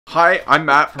Hi, I'm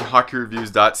Matt from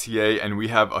HockeyReviews.ca and we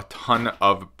have a ton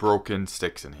of broken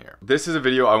sticks in here. This is a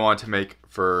video I wanted to make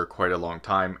for quite a long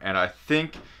time, and I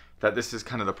think that this is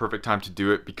kind of the perfect time to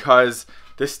do it because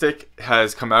this stick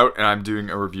has come out and I'm doing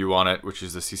a review on it, which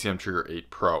is the CCM Trigger 8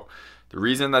 Pro. The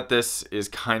reason that this is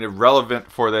kind of relevant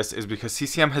for this is because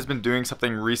CCM has been doing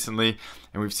something recently,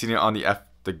 and we've seen it on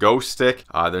the Go stick,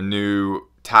 the new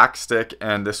tack stick,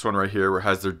 and this one right here where it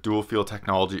has their dual feel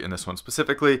technology, and this one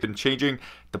specifically been changing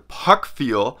the puck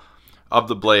feel of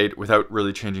the blade without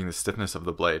really changing the stiffness of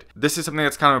the blade. This is something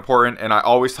that's kind of important, and I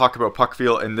always talk about puck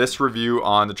feel in this review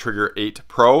on the Trigger 8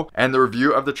 Pro and the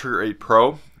review of the Trigger 8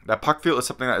 Pro. That puck feel is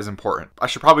something that is important. I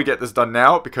should probably get this done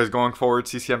now because going forward,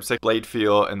 CCM 6 blade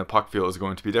feel and the puck feel is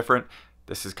going to be different.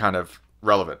 This is kind of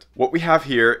relevant. What we have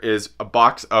here is a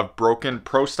box of broken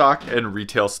Pro Stock and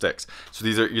retail sticks. So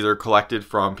these are either collected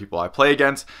from people I play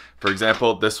against. For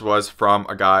example, this was from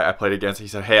a guy I played against. He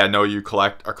said, "Hey, I know you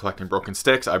are collecting broken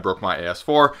sticks. I broke my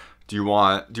AS4. Do you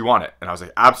want it?" And I was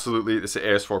like, absolutely. This is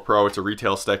AS4 Pro. It's a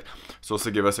retail stick. So this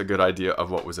will give us a good idea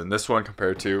of what was in this one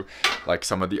compared to like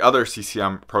some of the other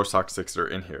CCM Pro Stock sticks that are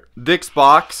in here. This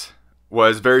box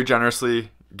was very generously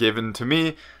given to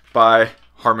me by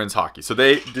Harmen's Hockey. So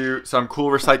they do some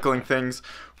cool recycling things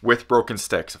with broken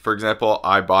sticks. For example,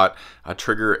 I bought a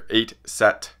Trigger 8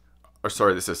 set, or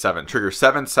sorry, this is 7. Trigger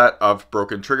 7 set of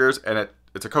broken triggers, and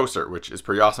it's a coaster, which is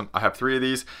pretty awesome. I have 3 of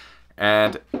these.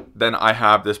 And then I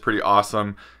have this pretty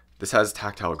awesome, this has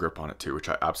tactile grip on it too, which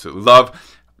I absolutely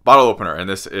love, bottle opener. And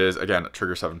this is, again, a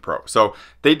Trigger 7 Pro. So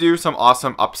they do some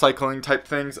awesome upcycling type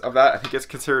things of that. I think it's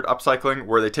considered upcycling,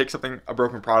 where they take a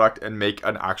broken product and make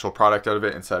an actual product out of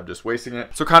it instead of just wasting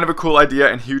it. So kind of a cool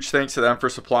idea, and huge thanks to them for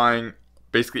supplying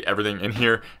basically everything in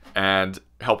here and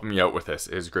helping me out with this.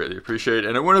 Is greatly appreciated,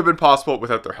 and it wouldn't have been possible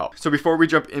without their help. So before we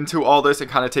jump into all this and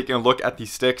kind of taking a look at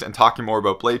these sticks and talking more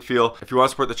about blade feel, if you want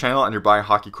to support the channel and you're buying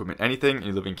hockey equipment, anything, and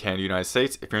you live in Canada, United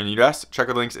States, if you're in the US, check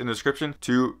out the links in the description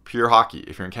to Pure Hockey.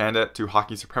 If you're in Canada, to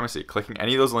Hockey Supremacy. Clicking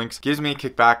any of those links gives me a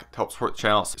kickback to help support the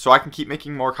channel so I can keep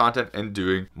making more content and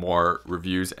doing more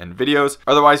reviews and videos.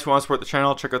 Otherwise, if you want to support the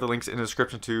channel, check out the links in the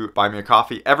description to buy me a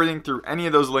coffee. Everything through any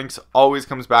of those links always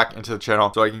comes back into the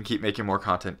channel so I can keep making more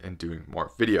content and doing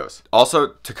more videos.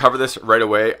 Also, to cover this right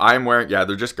away, I'm wearing, yeah,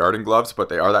 they're just garden gloves, but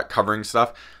they are that covering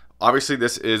stuff. Obviously,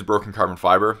 this is broken carbon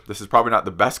fiber. This is probably not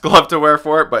the best glove to wear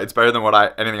for it, but it's better than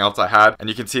anything else I had. And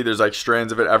you can see there's like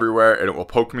strands of it everywhere, and it will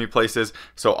poke me places.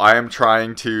 So I am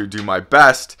trying to do my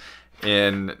best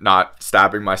in not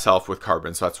stabbing myself with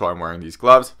carbon, so that's why I'm wearing these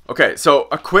gloves. Okay, so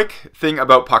a quick thing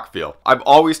about puck feel. I've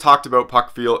always talked about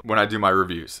puck feel when I do my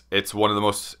reviews. It's one of the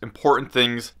most important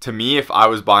things to me if I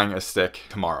was buying a stick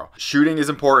tomorrow. Shooting is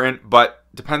important, but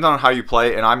depends on how you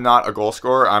play, and I'm not a goal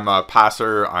scorer. I'm a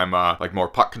passer. I'm a like more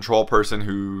puck control person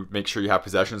who makes sure you have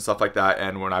possession, stuff like that.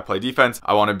 And when I play defense,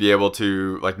 I want to be able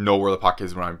to like know where the puck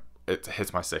is when it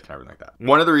hits my stick and everything like that.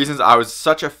 One of the reasons I was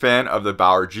such a fan of the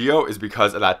Bauer Geo is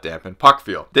because of that dampened puck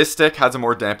feel. This stick has a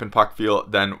more dampened puck feel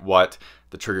than what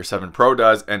the Trigger 7 Pro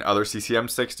does and other CCM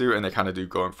sticks do, and they kind of do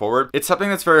going forward. It's something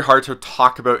that's very hard to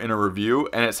talk about in a review,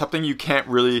 and it's something you can't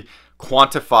really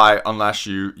quantify unless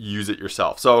you use it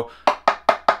yourself. So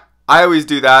I always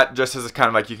do that just as a kind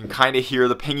of like, you can kind of hear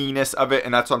the pinginess of it,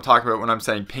 and that's what I'm talking about when I'm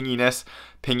saying pinginess.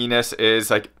 Pinginess is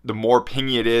like the more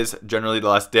pingy it is, generally the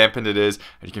less dampened it is,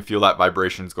 and you can feel that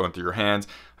vibrations going through your hands.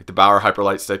 Like the Bauer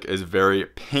Hyperlite stick is very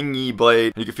pingy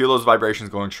blade, and you can feel those vibrations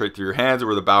going straight through your hands,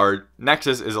 where the Bauer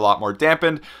Nexus is a lot more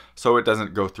dampened, so it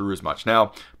doesn't go through as much.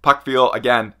 Now, puck feel,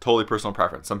 again, totally personal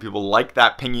preference. Some people like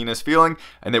that pinginess feeling,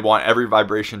 and they want every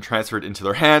vibration transferred into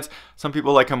their hands. Some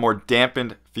people like a more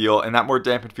dampened feel, and that more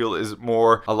dampened feel is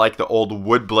more like the old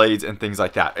wood blades and things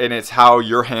like that. And it's how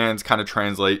your hands kind of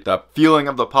translate the feeling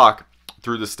of the puck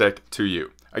through the stick to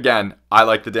you. Again, I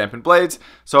like the dampened blades,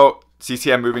 so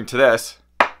CCM moving to this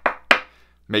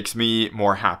makes me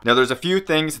more happy. Now, there's a few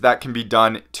things that can be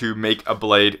done to make a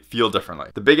blade feel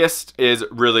differently. The biggest is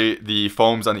really the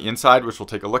foams on the inside, which we'll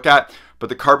take a look at, but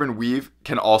the carbon weave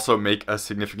can also make a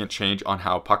significant change on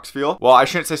how pucks feel. Well, I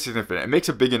shouldn't say significant. It makes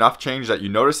a big enough change that you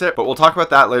notice it, but we'll talk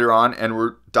about that later on, and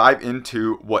we'll dive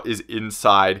into what is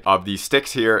inside of these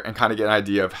sticks here and kind of get an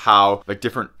idea of how like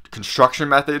different construction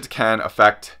methods can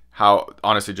affect how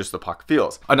honestly just the puck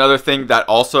feels. Another thing that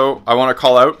also I want to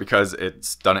call out because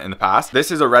it's done it in the past,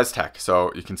 this is a Rezztek.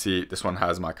 So you can see this one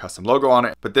has my custom logo on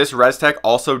it, but this Rezztek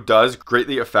also does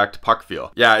greatly affect puck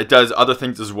feel. Yeah, it does other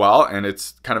things as well, and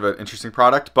it's kind of an interesting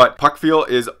product, but puck feel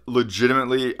is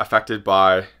legitimately affected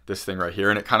by this thing right here,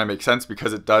 and it kind of makes sense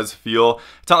because it does feel,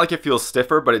 it's not like it feels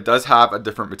stiffer, but it does have a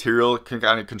different material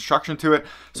kind of construction to it.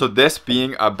 So this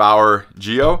being a Bauer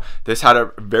Geo, this had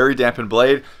a very dampened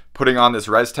blade, putting on this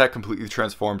Rezztek completely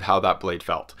transformed how that blade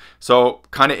felt. So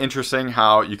kind of interesting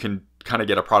how you can kind of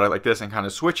get a product like this and kind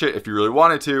of switch it if you really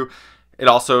wanted to. It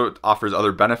also offers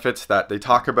other benefits that they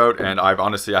talk about, and I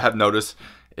have noticed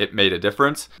it made a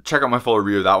difference. Check out my full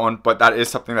review of that one, but that is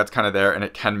something that's kind of there and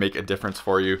it can make a difference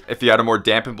for you. If you had a more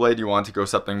dampened blade, you want to go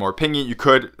something more pingy, you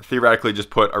could theoretically just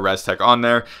put a Rezztek on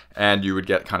there and you would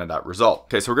get kind of that result.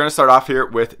 Okay, so we're gonna start off here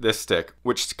with this stick,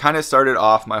 which kind of started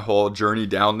off my whole journey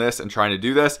down this and trying to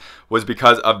do this was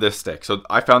because of this stick. So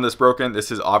I found this broken.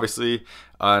 This is obviously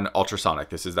an ultrasonic.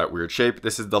 This is that weird shape.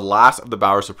 This is the last of the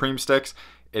Bauer Supreme sticks.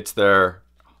 It's their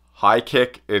high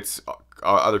kick. It's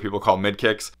other people call mid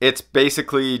kicks. It's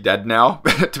basically dead now.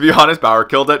 To be honest, Bauer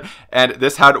killed it. And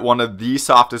this had one of the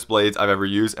softest blades I've ever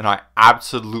used, and I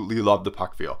absolutely love the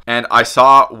puck feel. And I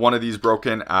saw one of these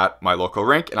broken at my local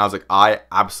rink, and I was like, I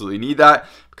absolutely need that,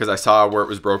 because I saw where it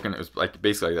was broken. It was like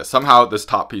basically like this. Somehow this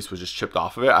top piece was just chipped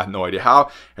off of it. I have no idea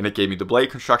how, and it gave me the blade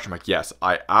construction. I'm like, yes,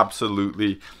 I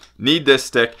absolutely need this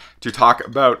stick to talk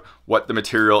about what the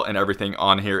material and everything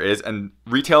on here is. And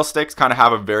retail sticks kind of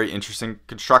have a very interesting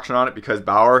construction on it, because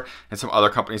Bauer and some other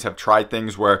companies have tried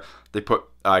things where they put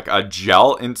like a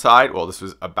gel inside. Well, this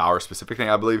was a Bauer specific thing,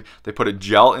 I believe. They put a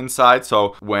gel inside,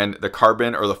 so when the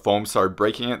carbon or the foam started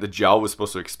breaking it, the gel was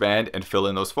supposed to expand and fill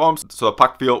in those foams, so the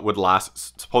puck feel would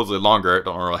last supposedly longer.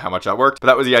 Don't know really how much that worked, but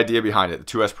that was the idea behind it.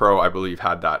 The 2S Pro, I believe,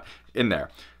 had that in there.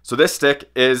 So this stick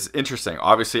is interesting,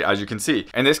 obviously, as you can see.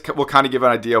 And this will kind of give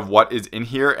an idea of what is in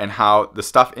here and how the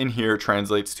stuff in here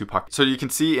translates to puck. So you can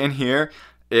see in here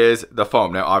is the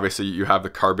foam. Now, obviously, you have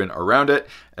the carbon around it,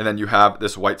 and then you have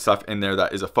this white stuff in there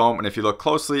that is a foam. And if you look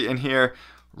closely in here,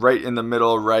 right in the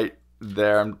middle, right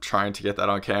there, I'm trying to get that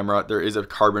on camera, there is a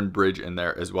carbon bridge in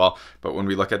there as well. But when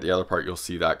we look at the other part, you'll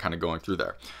see that kind of going through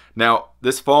there. Now,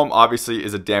 this foam obviously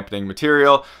is a dampening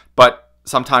material, but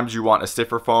sometimes you want a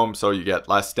stiffer foam so you get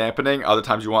less dampening. Other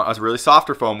times you want a really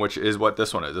softer foam, which is what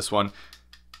this one is. This one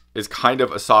is kind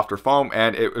of a softer foam,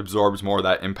 and it absorbs more of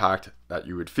that impact that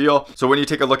you would feel. So when you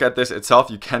take a look at this itself,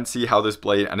 you can see how this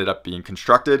blade ended up being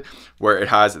constructed, where it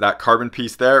has that carbon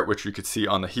piece there, which you could see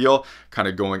on the heel kind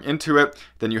of going into it.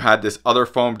 Then you had this other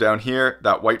foam down here,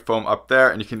 that white foam up there,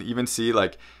 and you can even see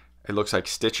like it looks like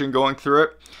stitching going through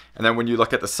it. And then when you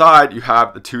look at the side, you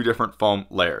have the two different foam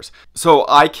layers. So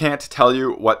I can't tell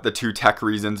you what the two tech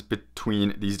reasons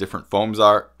between these different foams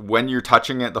are. When you're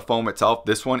touching it, the foam itself,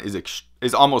 this one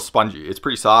is almost spongy. It's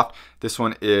pretty soft. This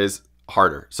one is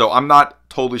harder. So I'm not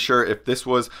totally sure if this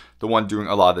was the one doing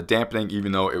a lot of the dampening,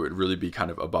 even though it would really be kind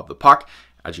of above the puck,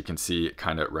 as you can see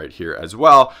kind of right here as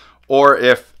well, or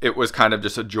if it was kind of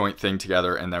just a joint thing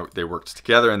together and they worked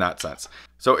together in that sense.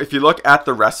 So if you look at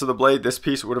the rest of the blade, this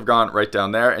piece would have gone right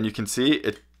down there, and you can see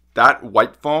it, that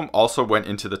white foam also went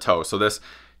into the toe. So this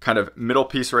kind of middle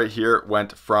piece right here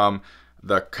went from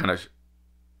the kind of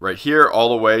right here all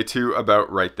the way to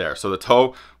about right there. So the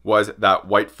toe was that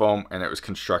white foam, and it was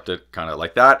constructed kind of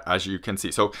like that, as you can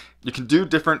see. So you can do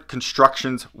different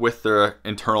constructions with the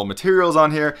internal materials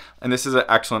on here, and this is an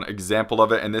excellent example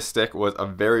of it. And this stick was a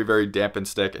very, very dampened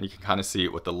stick, and you can kind of see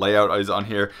what the layout is on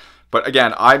here. But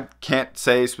again, I can't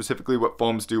say specifically what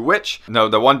foams do which. No,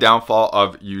 the one downfall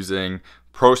of using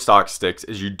Pro Stock sticks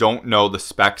is you don't know the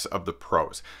specs of the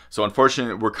pros. So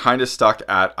unfortunately, we're kind of stuck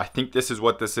at, I think this is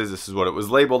what this is what it was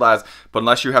labeled as, but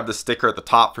unless you have the sticker at the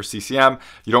top for CCM,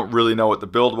 you don't really know what the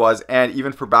build was. And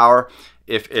even for Bauer,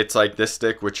 if it's like this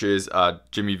stick, which is a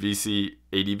Jimmy VC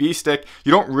ADV stick,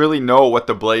 you don't really know what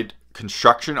the blade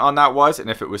construction on that was and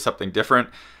if it was something different.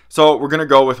 So we're gonna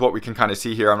go with what we can kind of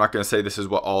see here. I'm not gonna say this is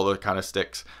what all the kind of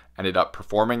sticks ended up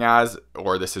performing as,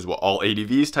 or this is what all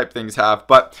ADVs type things have,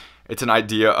 but it's an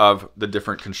idea of the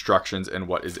different constructions and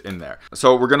what is in there.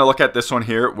 So we're gonna look at this one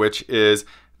here, which is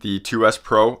the 2S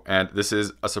Pro, and this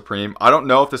is a Supreme. I don't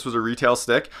know if this was a retail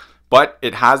stick, but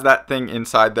it has that thing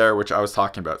inside there, which I was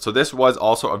talking about. So this was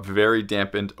also a very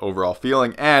dampened overall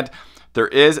feeling, and there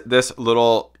is this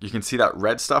little, you can see that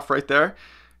red stuff right there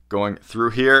going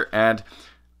through here and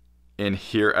in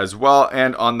here as well,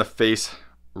 and on the face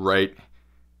right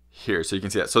here. So you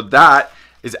can see that. So that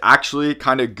is actually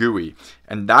kind of gooey,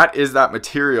 and that is that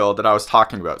material that I was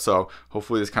talking about. So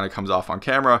hopefully this kind of comes off on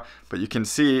camera, but you can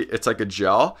see it's like a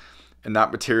gel, and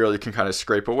that material you can kind of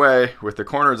scrape away with the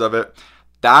corners of it.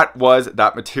 That was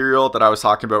that material that I was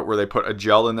talking about, where they put a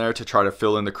gel in there to try to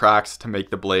fill in the cracks to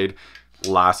make the blade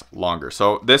last longer.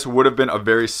 So this would have been a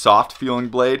very soft feeling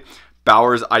blade.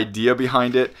 Bauer's idea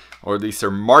behind it, or at least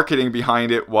their marketing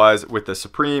behind it, was with the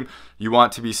Supreme, you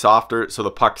want to be softer so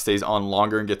the puck stays on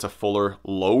longer and gets a fuller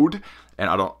load. And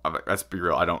let's be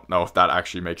real, I don't know if that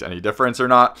actually makes any difference or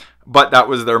not, but that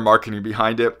was their marketing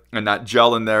behind it. And that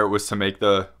gel in there was to make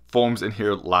the foams in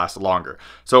here last longer.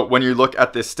 So when you look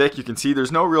at this stick, you can see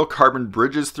there's no real carbon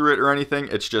bridges through it or anything.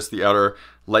 It's just the outer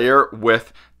layer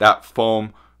with that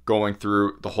foam going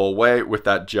through the whole way with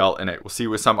that gel in it. We'll see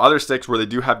with some other sticks where they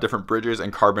do have different bridges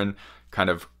and carbon kind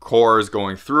of cores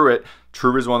going through it.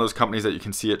 True is one of those companies that you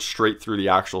can see it straight through the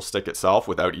actual stick itself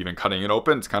without even cutting it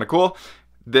open. It's kind of cool.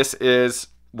 This is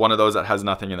one of those that has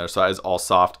nothing in there, so it is all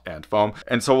soft and foam.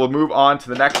 And so we'll move on to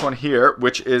the next one here,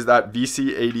 which is that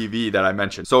VC ADV that I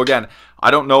mentioned. So again, I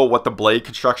don't know what the blade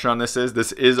construction on this is.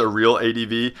 This is a real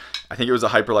ADV. I think it was a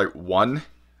Hyperlite 1,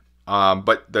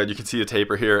 but you can see the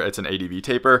taper here. It's an ADV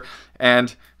taper,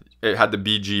 and it had the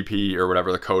BGP or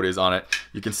whatever the code is on it.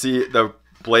 You can see the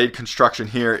blade construction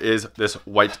here is this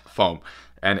white foam,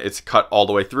 and it's cut all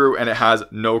the way through, and it has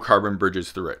no carbon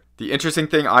bridges through it. The interesting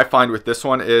thing I find with this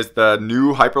one is the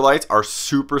new Hyperlites are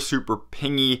super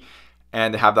pingy,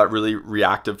 and they have that really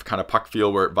reactive kind of puck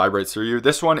feel where it vibrates through you.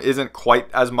 This one isn't quite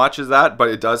as much as that, but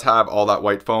it does have all that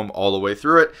white foam all the way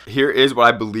through it. Here is what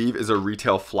I believe is a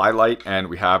retail Flylite, and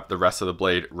we have the rest of the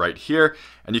blade right here.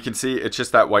 And you can see it's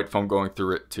just that white foam going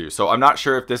through it too. So I'm not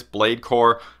sure if this blade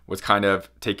core was kind of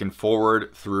taken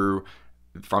forward through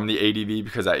from the ADV,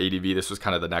 because that ADV, this was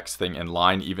kind of the next thing in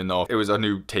line, even though it was a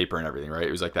new taper and everything, right?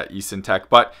 It was like that Easton tech,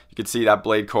 but you can see that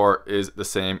blade core is the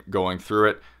same going through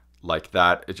it like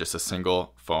that. It's just a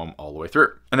single foam all the way through.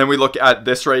 And then we look at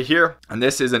this right here, and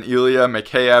this is an Ilya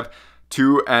Mikheyev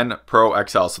 2N Pro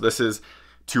XL. So this is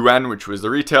 2N, which was the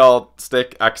retail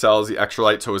stick, XL is the extra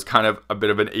light, so it was kind of a bit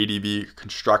of an ADV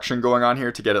construction going on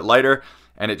here to get it lighter,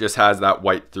 and it just has that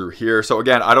white through here. So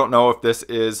again, I don't know if this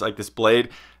is like this blade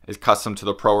is custom to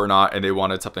the Pro or not, and they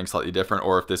wanted something slightly different,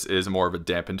 or if this is more of a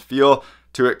dampened feel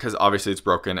to it, because obviously it's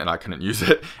broken and I couldn't use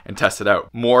it and test it out.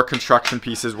 More construction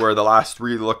pieces where the last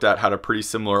three looked at had a pretty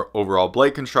similar overall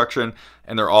blade construction,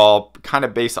 and they're all kind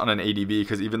of based on an ADV,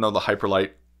 because even though the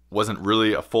Hyperlite wasn't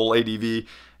really a full ADV, it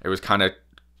was kind of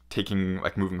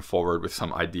moving forward with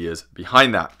some ideas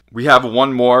behind that. We have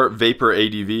one more Vapor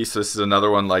ADV, so this is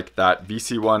another one like that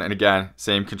VC one, and again,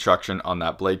 same construction on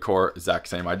that blade core, exact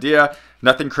same idea.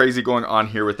 Nothing crazy going on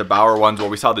here with the Bauer ones. Well,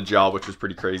 we saw the gel, which was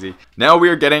pretty crazy. Now we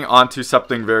are getting onto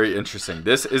something very interesting.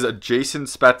 This is a Jason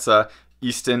Spezza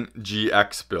Easton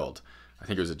GX build. I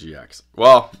think it was a GX.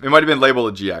 Well, it might have been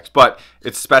labeled a GX, but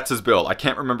it's Spezza's build. I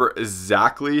can't remember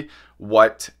exactly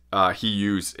what he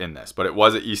used in this, but it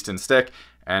was an Easton stick,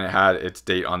 and it had its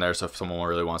date on there, so if someone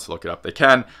really wants to look it up, they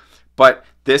can. But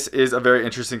this is a very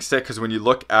interesting stick, because when you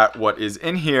look at what is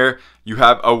in here, you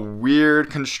have a weird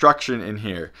construction in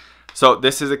here. So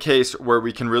this is a case where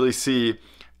we can really see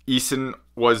Easton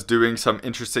was doing some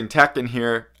interesting tech in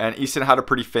here, and Easton had a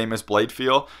pretty famous blade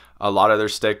feel. A lot of their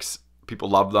sticks, people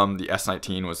love them. The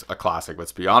S19 was a classic,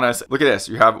 let's be honest. Look at this.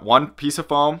 You have one piece of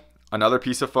foam, another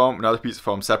piece of foam, another piece of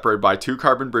foam separated by two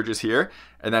carbon bridges here,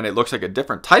 and then it looks like a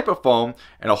different type of foam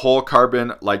and a whole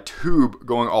carbon like tube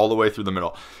going all the way through the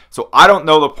middle. So I don't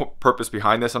know the purpose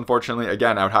behind this, unfortunately.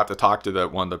 Again, I would have to talk to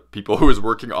one of the people who was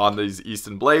working on these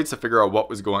Easton blades to figure out what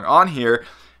was going on here,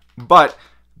 but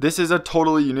this is a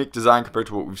totally unique design compared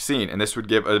to what we've seen, and this would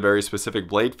give a very specific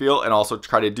blade feel and also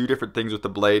try to do different things with the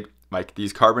blade. Like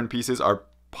these carbon pieces are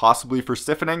possibly for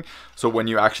stiffening, so when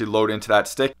you actually load into that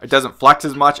stick, it doesn't flex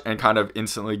as much and kind of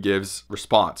instantly gives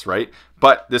response, right?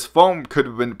 But this foam could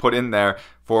have been put in there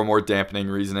for more dampening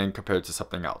reasoning compared to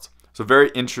something else. So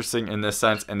very interesting in this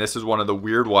sense, and this is one of the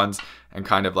weird ones, and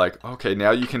kind of like, okay,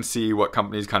 now you can see what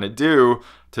companies kind of do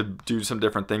to do some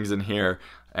different things in here,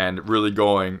 and really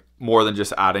going more than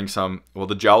just adding some, well,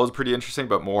 the gel is pretty interesting,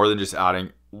 but more than just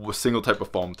adding a single type of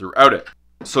foam throughout it.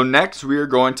 So next we are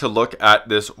going to look at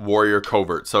this Warrior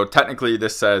covert. So technically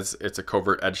this says it's a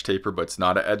covert edge taper, but it's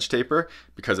not an edge taper,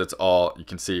 because it's all, you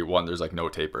can see one, there's like no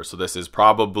taper. So this is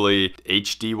probably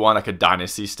HD one, like a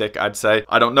dynasty stick, I'd say.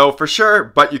 I don't know for sure,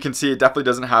 but you can see it definitely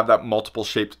doesn't have that multiple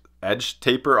shaped edge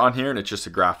taper on here, and it's just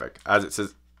a graphic. As it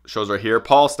says, shows right here,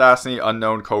 Paul Stastny,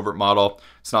 unknown covert model.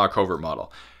 It's not a covert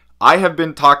model. I have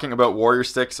been talking about Warrior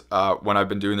sticks when I've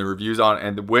been doing the reviews on,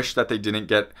 and wish that they didn't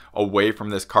get away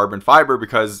from this carbon fiber,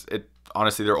 because it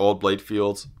honestly, their old blade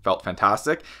fields felt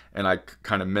fantastic, and I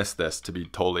kind of miss this, to be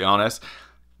totally honest.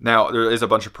 Now, there is a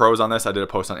bunch of pros on this. I did a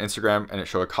post on Instagram, and it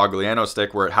showed a Cogliano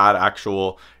stick where it had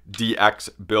actual DX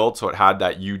build, so it had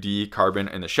that UD carbon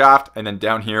in the shaft, and then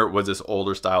down here was this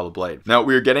older style of blade. Now,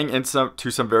 we are getting into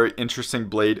some very interesting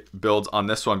blade builds on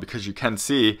this one, because you can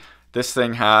see this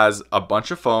thing has a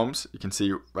bunch of foams. You can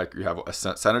see like you have a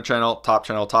center channel, top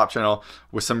channel,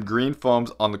 with some green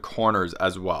foams on the corners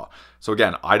as well. So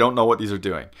again, I don't know what these are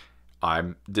doing. I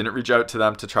didn't reach out to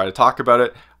them to try to talk about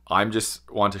it. I'm just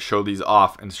want to show these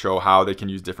off and show how they can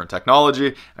use different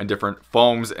technology and different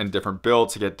foams and different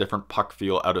builds to get different puck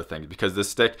feel out of things, because this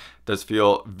stick does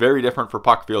feel very different for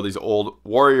puck feel, these old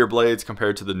Warrior blades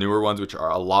compared to the newer ones, which are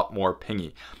a lot more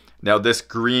pingy. Now this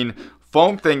green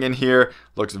foam thing in here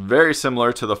looks very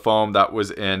similar to the foam that was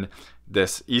in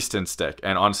this Easton stick,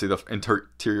 and honestly the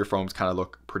interior foams kind of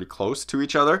look pretty close to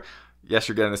each other. Yes,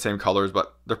 you're getting the same colors,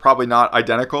 but they're probably not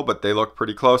identical, but they look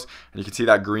pretty close. And you can see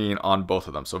that green on both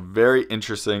of them. So very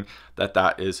interesting that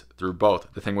that is through both.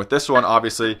 The thing with this one,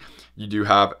 obviously, you do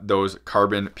have those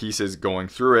carbon pieces going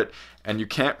through it, and you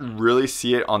can't really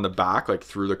see it on the back, like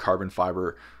through the carbon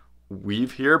fiber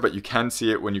weave here, but you can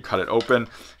see it when you cut it open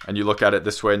and you look at it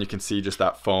this way, and you can see just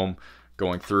that foam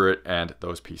going through it and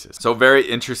those pieces. So very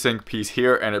interesting piece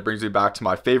here, and it brings me back to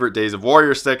my favorite days of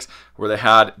Warrior sticks where they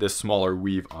had this smaller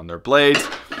weave on their blades.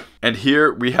 And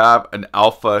here we have an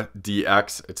Alpha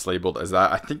DX. It's labeled as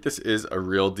that. I think this is a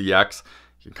real DX.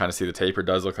 You can kind of see the taper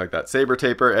does look like that saber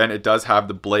taper, and it does have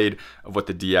the blade of what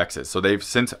the DX is. So they've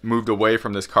since moved away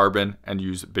from this carbon and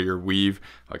used bigger weave,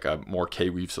 like a more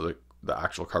K weave, so the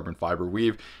actual carbon fiber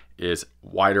weave is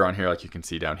wider on here, like you can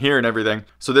see down here and everything.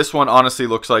 So this one honestly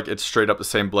looks like it's straight up the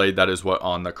same blade that is what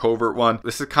on the Covert one.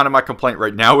 This is kind of my complaint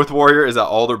right now with Warrior, is that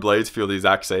all their blades feel the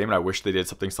exact same, and I wish they did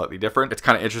something slightly different. It's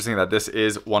kind of interesting that this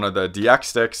is one of the DX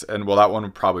sticks, and well, that one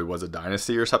probably was a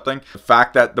Dynasty or something. The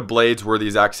fact that the blades were the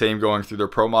exact same going through their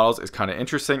pro models is kind of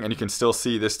interesting, and you can still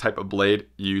see this type of blade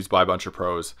used by a bunch of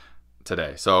pros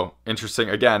today. So interesting,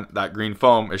 again, that green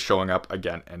foam is showing up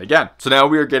again and again. So now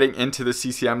we are getting into the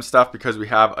CCM stuff because we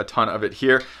have a ton of it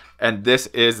here, and this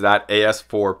is that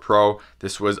AS4 Pro.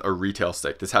 This was a retail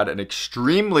stick. This had an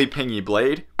extremely pingy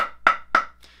blade,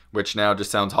 which now just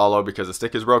sounds hollow because the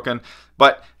stick is broken,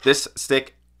 but this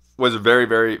stick was very,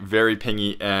 very, very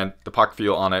pingy, and the puck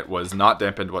feel on it was not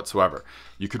dampened whatsoever.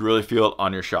 You could really feel it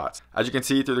on your shots. As you can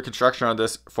see through the construction on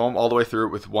this, foam all the way through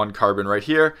with one carbon right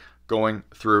here, going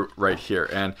through right here,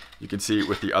 and you can see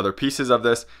with the other pieces of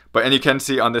this, and you can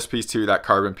see on this piece too, that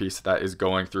carbon piece that is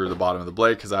going through the bottom of the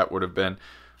blade, because that would have been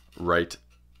right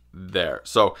there.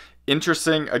 So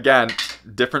interesting, again,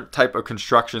 different type of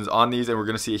constructions on these, and we're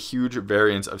going to see a huge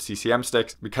variance of CCM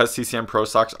sticks because CCM Pro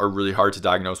Stocks are really hard to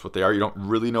diagnose what they are. You don't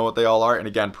really know what they all are, and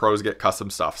again, pros get custom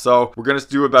stuff. So we're going to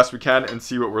do the best we can and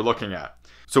see what we're looking at.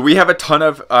 So we have a ton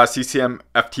of CCM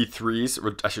FT3s,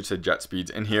 or I should say jet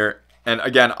speeds, in here. And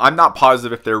again, I'm not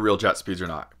positive if they're real jet speeds or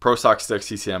not. Pro Stock sticks,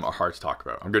 CCM, are hard to talk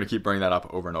about. I'm going to keep bringing that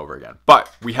up over and over again.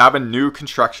 But we have a new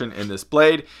construction in this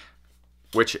blade,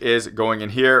 which is going in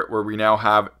here, where we now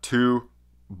have two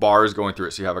bars going through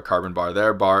it. So you have a carbon bar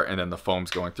there, bar, and then the foam's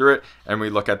going through it. And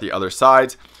we look at the other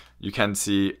sides, you can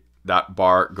see that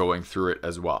bar going through it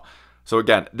as well. So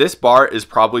again, this bar is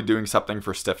probably doing something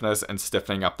for stiffness and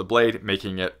stiffening up the blade,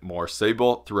 making it more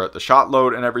stable throughout the shot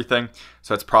load and everything.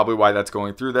 So that's probably why that's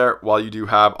going through there, while you do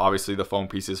have obviously the foam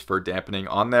pieces for dampening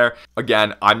on there.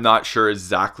 Again, I'm not sure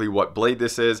exactly what blade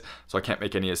this is, so I can't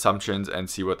make any assumptions and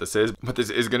see what this is, but this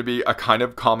is going to be a kind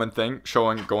of common thing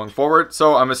showing going forward.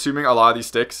 So I'm assuming a lot of these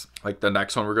sticks, like the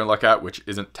next one we're going to look at, which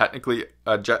isn't technically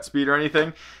a jet speed or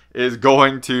anything, is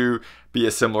going to be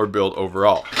a similar build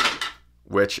overall.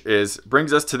 Which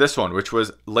brings us to this one, which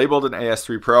was labeled an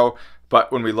AS3 Pro,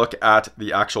 but when we look at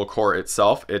the actual core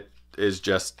itself, it is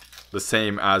just the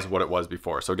same as what it was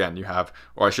before. So again, you have,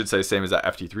 or I should say same as that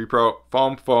FT3 Pro,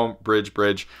 foam, foam, bridge,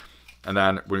 bridge. And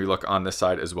then when we look on this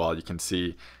side as well, you can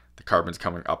see the carbon's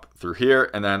coming up through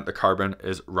here, and then the carbon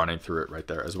is running through it right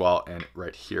there as well, and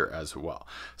right here as well.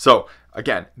 So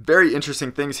again, very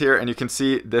interesting things here, and you can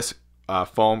see this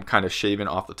foam kind of shaven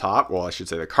off the top. Well, I should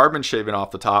say the carbon shaven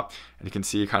off the top, and you can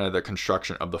see kind of the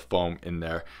construction of the foam in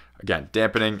there. Again,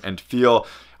 dampening and feel.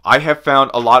 I have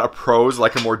found a lot of pros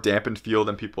like a more dampened feel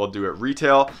than people do at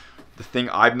retail. The thing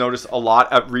I've noticed a lot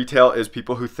at retail is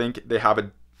people who think they have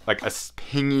a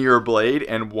pingier blade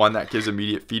and one that gives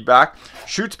immediate feedback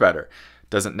shoots better.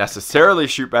 Doesn't necessarily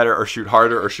shoot better or shoot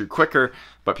harder or shoot quicker,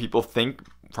 but people think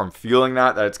from feeling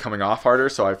that it's coming off harder.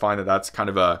 So I find that that's kind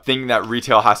of a thing that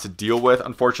retail has to deal with,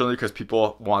 unfortunately, because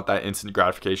people want that instant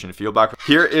gratification and feedback.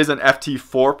 Here is an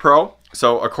FT4 Pro.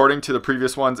 So according to the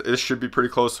previous ones, this should be pretty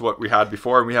close to what we had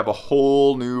before, and we have a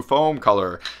whole new foam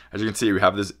color. As you can see, we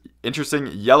have this interesting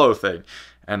yellow thing,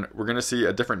 and we're going to see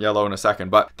a different yellow in a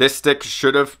second. But this stick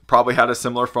should have probably had a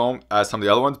similar foam as some of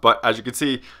the other ones, but as you can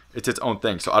see, it's its own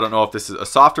thing. So I don't know if this is a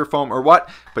softer foam or what,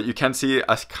 but you can see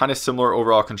a kind of similar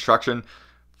overall construction.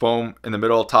 Foam in the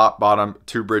middle, top, bottom,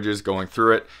 two bridges going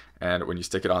through it, and when you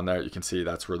stick it on there, you can see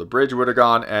that's where the bridge would have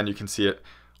gone, and you can see it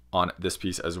on this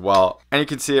piece as well. And you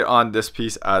can see it on this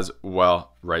piece as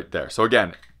well right there. So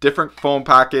again, different foam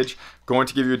package, going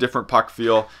to give you a different puck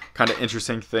feel, kind of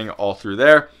interesting thing all through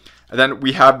there. And then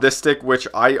we have this stick, which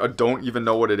I don't even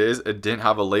know what it is. It didn't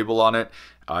have a label on it.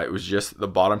 It was just the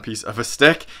bottom piece of a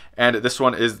stick. And this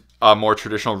one is a more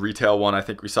traditional retail one. I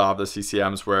think we saw the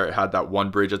CCMs where it had that one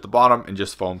bridge at the bottom and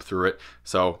just foam through it.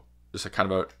 So just a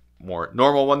kind of a more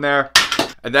normal one there.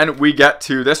 And then we get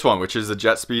to this one, which is the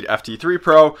JetSpeed FT3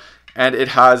 Pro, and it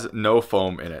has no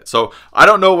foam in it. So I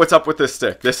don't know what's up with this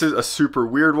stick. This is a super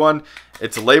weird one.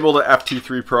 It's labeled a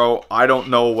FT3 Pro. I don't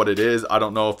know what it is. I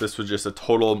don't know if this was just a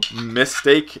total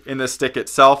mistake in the stick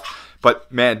itself,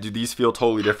 but man, do these feel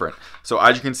totally different. So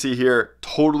as you can see here,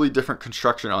 totally different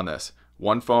construction on this.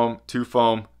 One foam, two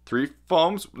foam, three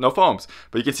foams, no foams,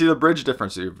 but you can see the bridge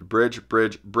difference. You have bridge,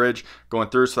 bridge, bridge going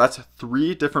through. So that's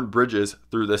 3 different bridges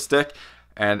through this stick.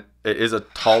 And it is a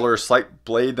taller, slight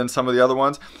blade than some of the other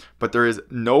ones, but there is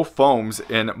no foams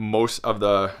in most of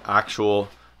the actual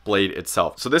blade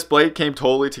itself. So this blade came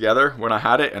totally together when I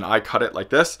had it, and I cut it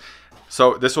like this.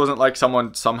 So this wasn't like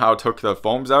someone somehow took the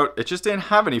foams out. It just didn't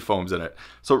have any foams in it.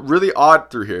 So really odd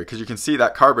through here, because you can see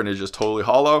that carbon is just totally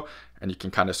hollow, and you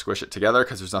can kind of squish it together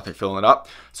because there's nothing filling it up.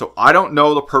 So I don't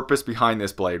know the purpose behind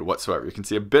this blade whatsoever. You can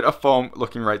see a bit of foam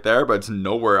looking right there, but it's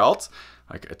nowhere else.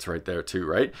 Like it's right there too,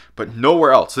 right? But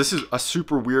nowhere else. This is a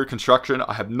super weird construction.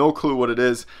 I have no clue what it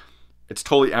is. It's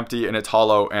totally empty and it's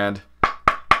hollow and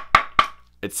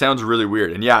it sounds really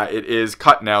weird. And yeah, it is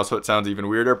cut now, so it sounds even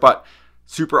weirder, but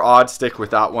super odd stick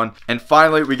with that one. And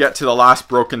finally, we get to the last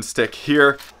broken stick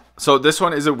here. So this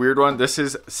one is a weird one. This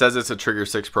says it's a Trigger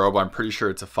 6 Pro, but I'm pretty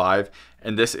sure it's a 5.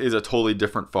 And this is a totally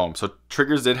different foam. So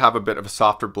Triggers did have a bit of a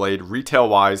softer blade retail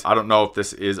wise. I don't know if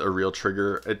this is a real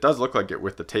Trigger. It does look like it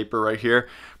with the taper right here,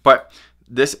 but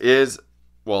this is,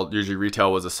 well, usually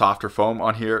retail was a softer foam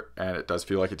on here, and it does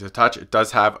feel like it to touch. It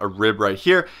does have a rib right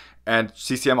here, and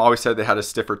CCM always said they had a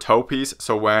stiffer toe piece.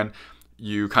 So when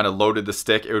you kind of loaded the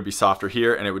stick, it would be softer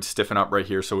here and it would stiffen up right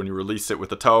here. So when you release it with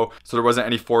the toe, so there wasn't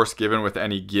any force given with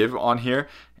any give on here,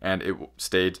 and it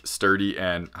stayed sturdy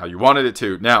and how you wanted it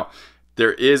to. Now,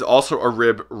 there is also a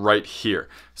rib right here.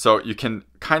 So you can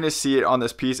kind of see it on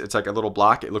this piece. It's like a little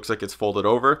block. It looks like it's folded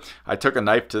over. I took a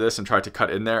knife to this and tried to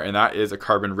cut in there, and that is a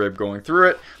carbon rib going through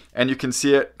it. And you can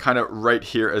see it kind of right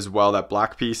here as well, that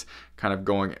black piece kind of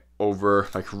going over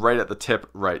like right at the tip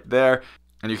right there.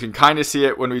 And you can kind of see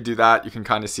it when we do that. You can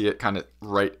kind of see it kind of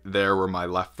right there where my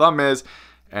left thumb is.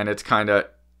 And it's kind of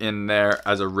in there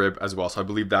as a rib as well. So I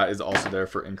believe that is also there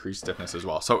for increased stiffness as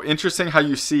well. So interesting how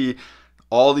you see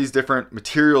all these different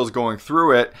materials going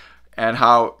through it and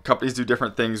how companies do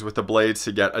different things with the blades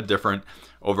to get a different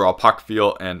overall puck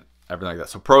feel and everything like that.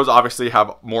 So pros obviously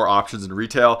have more options in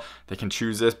retail. They can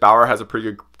choose this. Bauer has a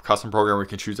pretty good custom program where you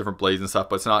can choose different blades and stuff,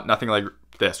 but it's nothing like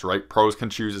this, right? Pros can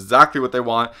choose exactly what they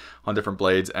want on different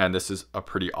blades, and this is a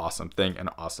pretty awesome thing and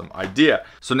awesome idea.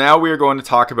 So now we are going to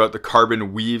talk about the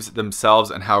carbon weaves themselves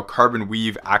and how carbon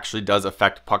weave actually does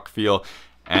affect puck feel,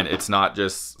 and it's not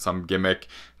just some gimmick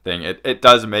thing. It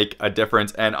does make a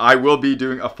difference, and I will be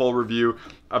doing a full review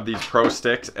of these Pro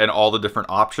sticks and all the different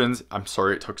options. I'm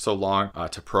sorry it took so long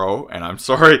to Pro, and I'm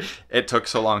sorry it took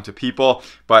so long to people,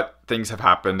 but things have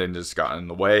happened and just gotten in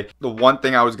the way. The one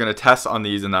thing I was going to test on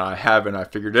these, and that I have, and I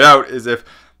figured it out, is if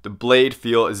the blade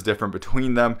feel is different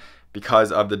between them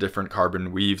because of the different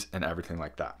carbon weaves and everything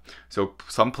like that. So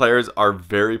some players are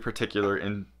very particular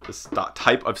in the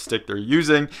type of stick they're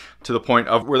using, to the point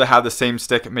of where they have the same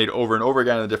stick made over and over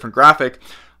again in a different graphic,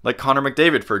 like Connor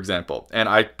McDavid, for example. And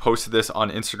I posted this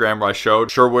on Instagram where I showed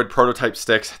Sherwood prototype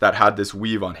sticks that had this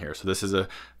weave on here. So this is a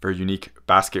very unique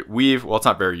basket weave. Well, it's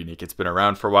not very unique. It's been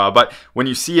around for a while, but when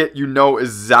you see it, you know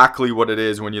exactly what it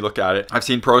is when you look at it. I've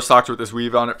seen Pro Stocks with this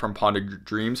weave on it from Pond of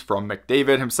Dreams from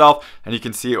McDavid himself, and you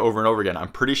can see it over and over again.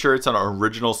 I'm pretty sure it's an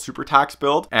original Super Tax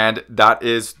build, and that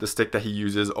is the stick that he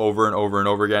uses over and over and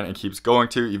over again and keeps going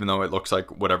to, even though it looks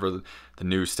like whatever the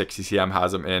new stick CCM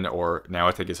has him in, or now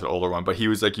I think it's an older one, but he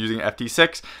was like using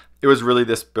FT6. It was really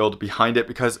this build behind it,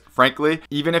 because frankly,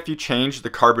 even if you change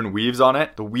the carbon weaves on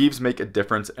it, the weaves make a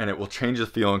difference and it will change the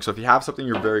feeling. So if you have something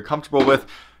you're very comfortable with,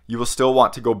 you will still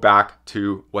want to go back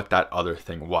to what that other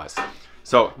thing was.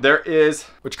 So there is,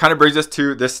 which kind of brings us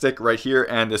to this stick right here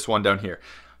and this one down here.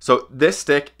 So this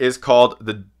stick is called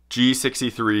the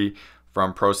G63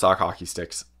 from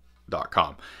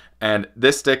ProStockHockeySticks.com. And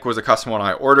this stick was a custom one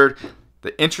I ordered.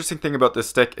 The interesting thing about this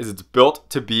stick is it's built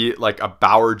to be like a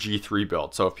Bauer G3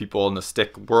 build. So if people in the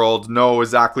stick world know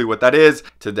exactly what that is,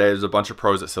 today there's a bunch of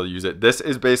pros that still use it. This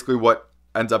is basically what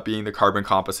ends up being the carbon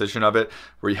composition of it,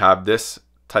 where you have this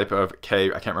type of K.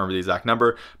 I can't remember the exact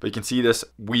number, but you can see this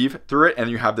weave through it, and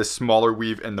you have this smaller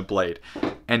weave in the blade.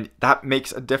 And that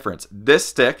makes a difference. This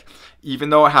stick, even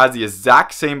though it has the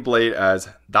exact same blade as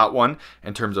that one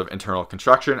in terms of internal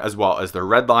construction as well as the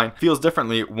red line, feels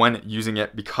differently when using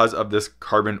it because of this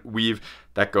carbon weave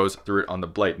that goes through it on the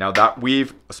blade. Now that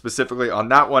weave specifically on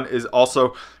that one is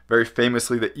also very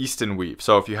famously the Easton weave.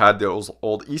 So if you had those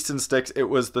old Easton sticks, it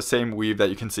was the same weave that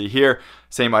you can see here.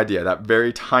 Same idea, that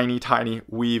very tiny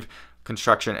weave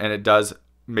construction, and it does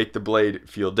make the blade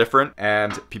feel different,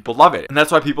 and people love it. And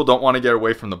that's why people don't want to get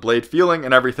away from the blade feeling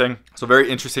and everything. So very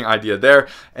interesting idea there.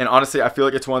 And honestly, I feel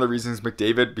like it's one of the reasons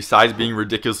McDavid, besides being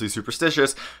ridiculously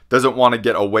superstitious, doesn't want to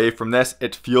get away from this.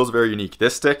 It feels very unique.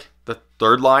 This stick, the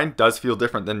third line, does feel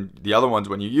different than the other ones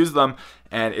when you use them,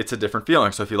 and it's a different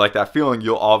feeling. So if you like that feeling,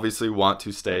 you'll obviously want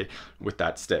to stay with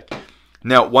that stick.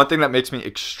 Now, one thing that makes me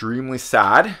extremely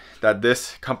sad that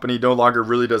this company no longer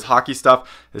really does hockey stuff,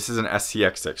 this is an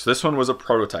SCX stick. So this one was a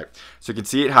prototype. So you can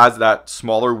see it has that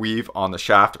smaller weave on the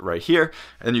shaft right here,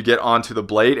 and then you get onto the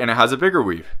blade and it has a bigger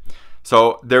weave.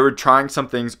 So they were trying some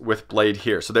things with blade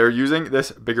here. So they were using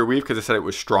this bigger weave because they said it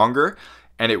was stronger,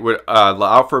 and it would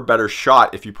allow for a better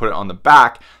shot if you put it on the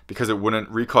back because it wouldn't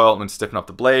recoil and stiffen up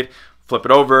the blade. Flip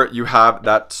it over, you have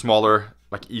that smaller,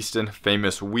 like Easton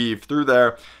famous weave through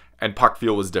there, and puck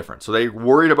feel was different. So they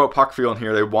worried about puck feel in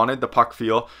here. They wanted the puck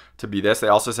feel to be this. They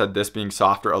also said this being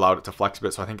softer allowed it to flex a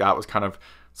bit. So I think that was kind of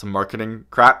some marketing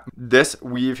crap. This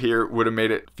weave here would have made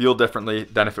it feel differently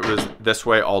than if it was this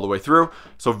way all the way through.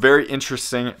 So very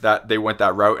interesting that they went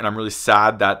that route, and I'm really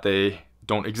sad that they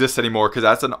don't exist anymore because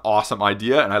that's an awesome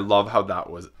idea, and I love how that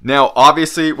was. Now,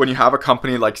 obviously, when you have a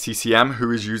company like CCM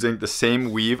who is using the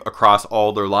same weave across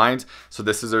all their lines, so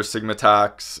this is their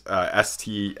Sigmatax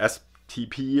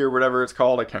STP or whatever it's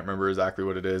called. I can't remember exactly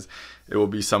what it is. It will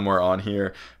be somewhere on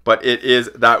here, but it is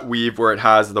that weave where it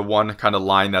has the one kind of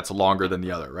line that's longer than the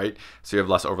other, right? So you have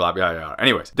less overlap. Yeah.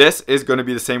 Anyways, this is going to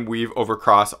be the same weave over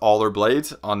across all their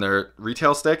blades on their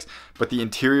retail sticks, but the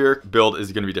interior build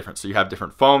is going to be different. So you have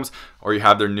different foams, or you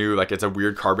have their new, like, it's a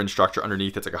weird carbon structure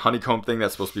underneath. It's like a honeycomb thing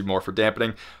that's supposed to be more for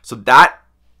dampening. So that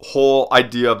whole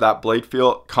idea of that blade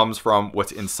feel comes from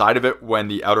what's inside of it, when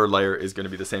the outer layer is going to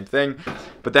be the same thing.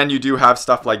 But then you do have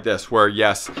stuff like this where,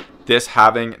 yes, this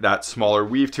having that smaller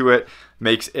weave to it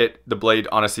makes it, the blade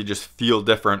honestly just feel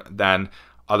different than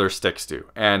other sticks do.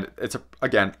 And it's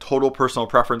again, total personal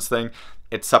preference thing.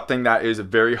 It's something that is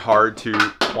very hard to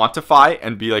quantify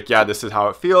and be like, yeah, this is how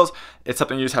it feels. It's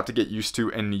something you just have to get used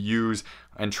to and use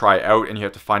and try out, and you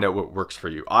have to find out what works for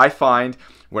you. I find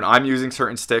when I'm using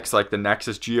certain sticks like the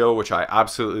Nexus Geo, which I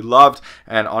absolutely loved,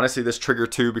 and honestly this Trigger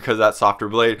too, because of that softer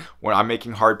blade, when I'm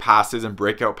making hard passes and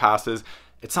breakout passes,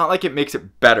 it's not like it makes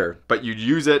it better, but you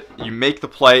use it, you make the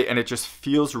play, and it just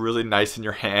feels really nice in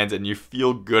your hands, and you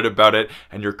feel good about it,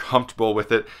 and you're comfortable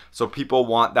with it. So people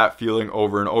want that feeling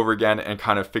over and over again, and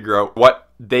kind of figure out what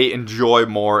they enjoy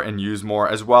more and use more,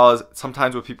 as well as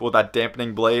sometimes with people with that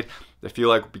dampening blade, they feel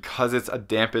like because it's a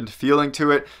dampened feeling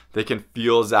to it, they can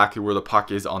feel exactly where the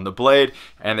puck is on the blade,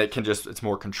 and it can just, it's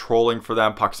more controlling for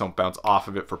them. Pucks don't bounce off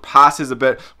of it for passes a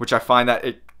bit, which I find that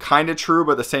it kind of true,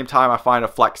 but at the same time, I find a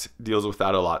flex deals with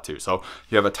that a lot too. So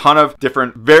you have a ton of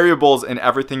different variables in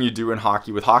everything you do in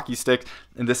hockey with hockey sticks,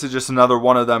 and this is just another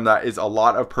one of them that is a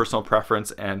lot of personal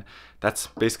preference, and that's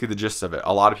basically the gist of it.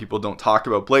 A lot of people don't talk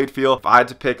about blade feel. If I had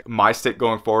to pick my stick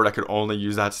going forward, I could only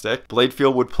use that stick. Blade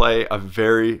feel would play a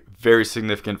very, very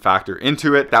significant factor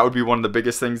into it. That would be one of the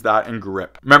biggest things, that and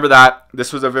grip. Remember that.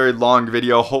 This was a very long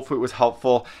video. Hopefully it was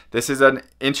helpful. This is an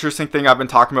interesting thing I've been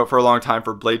talking about for a long time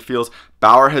for blade feels.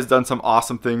 Bauer has done some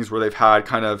awesome things where they've had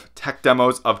kind of tech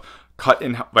demos of cut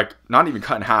in, like not even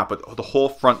cut in half, but the whole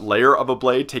front layer of a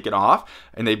blade taken off,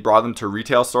 and they brought them to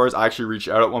retail stores. I actually reached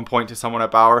out at one point to someone at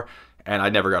Bauer, and I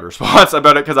never got a response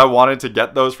about it because I wanted to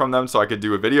get those from them so I could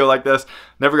do a video like this.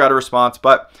 Never got a response,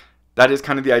 but that is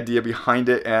kind of the idea behind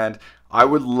it. And I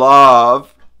would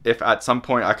love if at some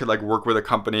point I could like work with a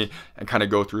company and kind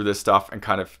of go through this stuff and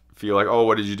kind of feel like, oh,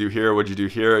 what did you do here? What did you do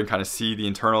here? And kind of see the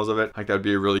internals of it. Like that would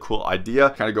be a really cool idea.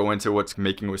 Kind of go into what's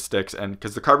making with sticks, and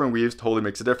because the carbon weaves totally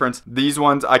makes a difference. These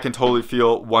ones I can totally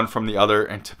feel one from the other,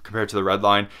 and compared to the red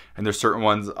line. And there's certain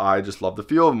ones I just love the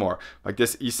feel of more. Like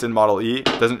this Easton Model E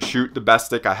doesn't shoot the best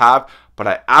stick I have, but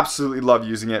I absolutely love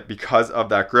using it because of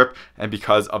that grip and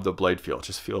because of the blade feel. It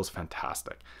just feels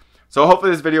fantastic. So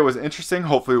hopefully this video was interesting.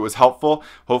 Hopefully it was helpful.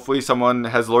 Hopefully someone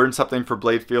has learned something for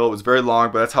blade feel. It was very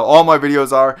long, but that's how all my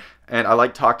videos are. And I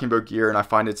like talking about gear, and I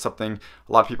find it's something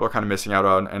a lot of people are kind of missing out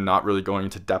on and not really going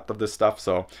into depth of this stuff.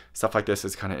 So stuff like this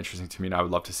is kind of interesting to me, and I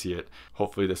would love to see it.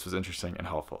 Hopefully this was interesting and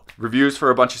helpful. Reviews for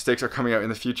a bunch of sticks are coming out in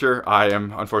the future. I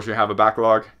am unfortunately have a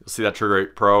backlog. You'll see that Trigger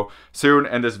 8 Pro soon,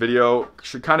 and this video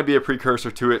should kind of be a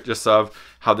precursor to it, just of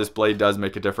how this blade does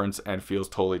make a difference and feels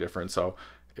totally different. So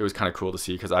it was kind of cool to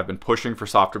see, because I've been pushing for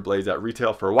softer blades at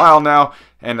retail for a while now,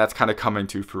 and that's kind of coming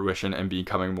to fruition and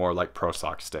becoming more like Pro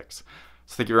Stock sticks.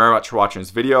 So thank you very much for watching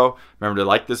this video. Remember to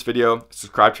like this video,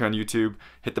 subscribe to me on YouTube,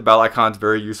 hit the bell icon, it's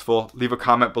very useful. Leave a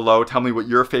comment below, tell me what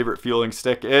your favorite feeling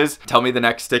stick is. Tell me the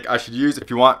next stick I should use. If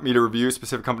you want me to review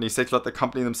specific company sticks, let the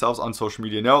company themselves on social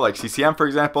media know, like CCM for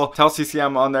example. Tell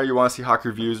CCM on there you want to see hockey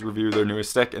reviews review their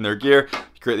newest stick and their gear.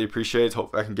 Greatly appreciated.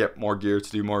 Hopefully I can get more gear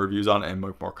to do more reviews on and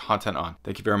make more content on.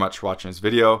 Thank you very much for watching this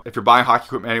video. If you're buying hockey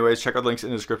equipment anyways, check out the links in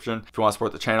the description. If you want to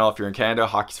support the channel, if you're in Canada,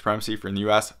 Hockey Supremacy. If you're in the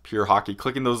US, Pure Hockey.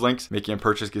 Clicking those links, making a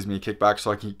purchase gives me a kickback so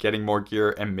I can keep getting more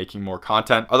gear and making more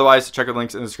content. Otherwise, check out the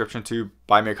links in the description to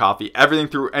buy me a coffee. Everything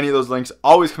through any of those links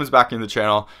always comes back in the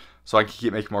channel so I can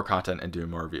keep making more content and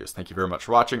doing more reviews. Thank you very much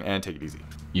for watching, and take it easy.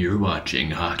 You're watching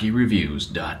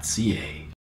HockeyReviews.ca.